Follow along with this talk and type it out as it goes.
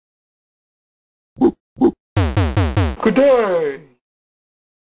Good day.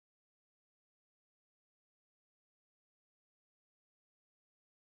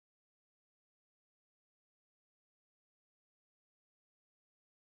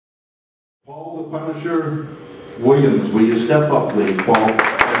 Paul the Punisher Williams, will you step up, please, Paul, and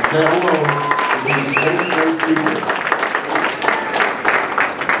say hello to these great people.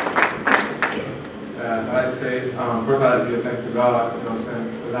 I'd like to say, first I'd like to give thanks to God, you know what I'm saying,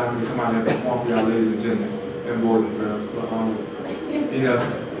 for allowing me to come out here and perform for y'all ladies and gentlemen and boys and girls. But, you know,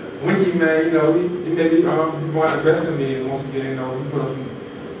 Winky, man, you know, he may be more invested in me, and once again, you know, he put up some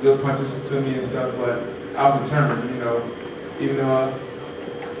good punches to me and stuff, but I was determined, you know, even though I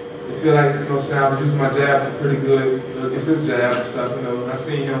feel like, you know, I was using my jab pretty good, you know, against his jab and stuff, you know, I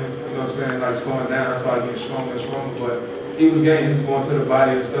seen him, you know what I'm saying, like slowing down, I started getting stronger and stronger, but he was getting, he was going to the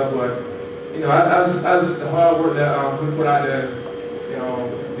body and stuff, but, you know, I was the hard work that we put out there, you know,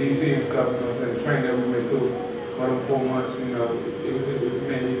 DC and stuff, you know what I'm saying, the training that we went through for them 4 months, you know, it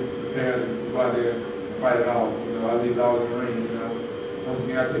made me prepared to go out there and fight it all, you know, I leave it all in the ring, you know. Once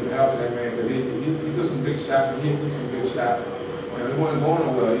again, I take the help of that man, because he took some big shots, and he took some big shots. You know, he wasn't going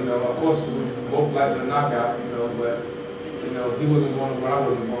nowhere, you know, of course we both like the knockout, you know, but, you know, he wasn't going nowhere, I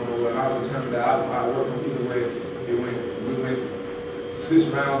wasn't going nowhere, and I was determined that I would work him either way. We went 6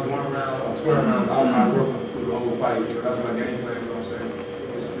 rounds, 1 round, or 12 rounds, I would work him through the whole fight, you know, that's my game plan, you know what I'm saying?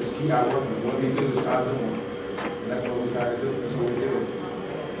 It's keep out working him. What he do is out doing, and that's what we try to do, that's what we did.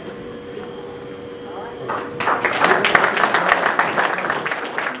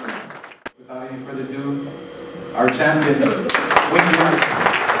 Without any further ado, our champion, Winky.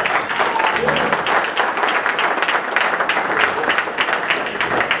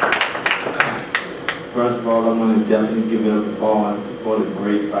 First of all, I want to definitely give it up to Paul for the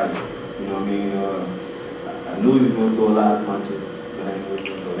great fight. You know what I mean? I knew he was going to throw a lot of punches, but I didn't know he was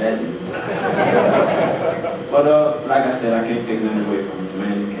going to throw that deep. But like I said, I can't take nothing away from him.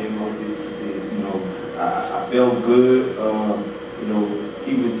 Man, he came up with, you know, I felt good. You know,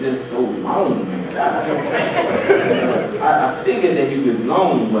 he was just so long, man. I figured that he was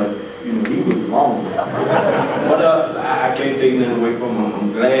long, but you know, he was long. But I can't take nothing away from him.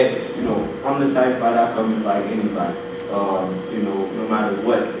 I'm glad, you know, I'm the type of fighter I come and fight anybody. You know, no matter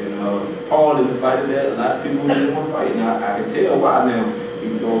what. And Paul is a fighter that a lot of people didn't want to fight. Now I can tell why now. You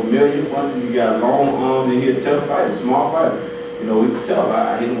can throw a million punches, you got long arms, and he's a tough fighter, small fighter. You know, we can tell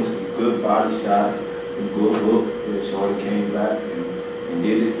I hit him with some good body shots, some good hooks, and Shorty came back and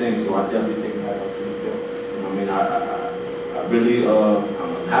did his thing, so I definitely think that up to the belt. You know what I mean? I really,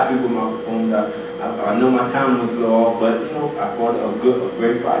 I'm happy with my performance. I know my time was a little off, but you know, I fought a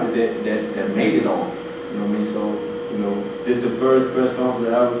great fighter that made it all. You know what I mean? So, you know, this is the first press conference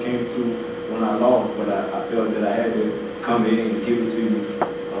that I ever came to when I lost, but I felt that I had to come in and give it to you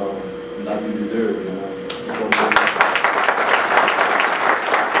like you deserve. You know?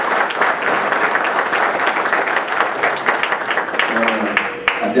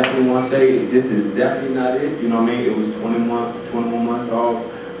 I definitely want to say this is definitely not it. You know what I mean? It was 21 months off.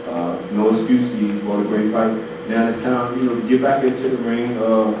 No excuse for the great fight. Now it's time, you know, to get back into the ring.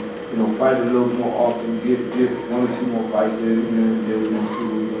 You know, fight a little more often. Get 1 or 2 more fights in, and then we're going to see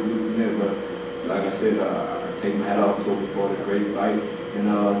what we're going to do from there. But like I said, I take my hat off to him for the great fight, and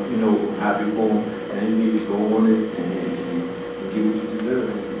you know, I'm happy for him. And you need to go on it and get what you deserve,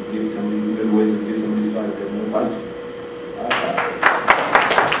 and get some of these middleweights and get some of these fighters that won't fight you.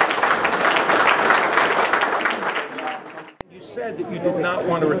 Said that you did not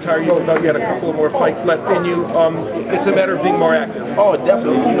want to retire. You thought you had a couple of more fights left in you. It's a matter of being more active. Oh,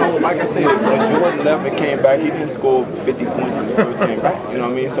 definitely. You know, like I said, when Jordan left and came back, he didn't score 50 points when he first came back. You know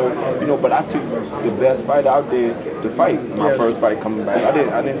what I mean? So, you know, but I took the best fight out there to fight my first fight coming back.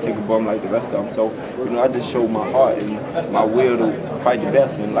 I didn't take a bum like the rest of them. So, you know, I just showed my heart and my will to fight the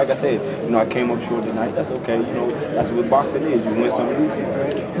best. And like I said, you know, I came up short tonight. That's okay. You know, that's what boxing is. You win some, you lose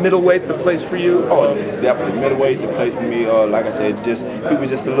some. Middleweight, the place for you? Oh, definitely. Middleweight, the place for me. Like I said, he was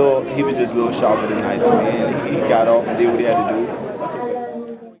just a little sharper tonight. I mean, he got off and did what he had to do.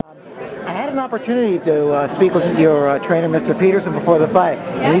 I had an opportunity to speak with your trainer, Mr. Peterson, before the fight,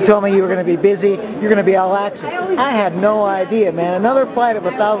 and he told me you were going to be busy, you're going to be all action. I had no idea, man. Another fight of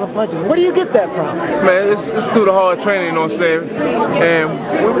 1,000 punches. Where do you get that from? Man, it's through the hard training, you know what I'm saying?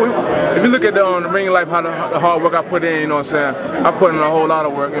 And if you look at the ring life, how the hard work I put in, you know what I'm saying? I put in a whole lot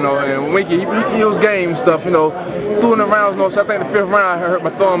of work, you know, and Winky, he was game stuff, you know, through the rounds, you know, so I think the 5th round, I hurt my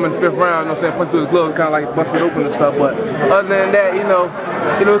thumb in the 5th round, you know what I'm saying? Put through his gloves, kind of like busted open and stuff, but other than that, you know,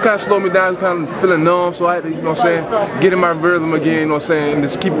 you know, it kind of slowed me down, kind of feeling numb, so I had to, you know what I'm saying, get in my rhythm again, you know what I'm saying, and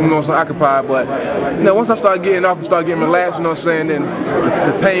just keep, you know what I'm saying, occupied. But, you know, once I started getting off and started getting relaxed, you know what I'm saying, then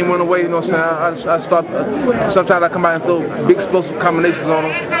the pain went away, you know what I'm saying. I start, sometimes I come out and throw big explosive combinations on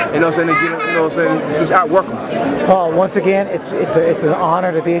them, you know what I'm saying, you know what I'm saying, just outwork them. Paul, once again, it's an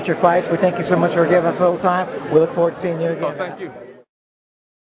honor to be at your fight. We thank you so much for giving us a little time. We look forward to seeing you again. Oh, thank you.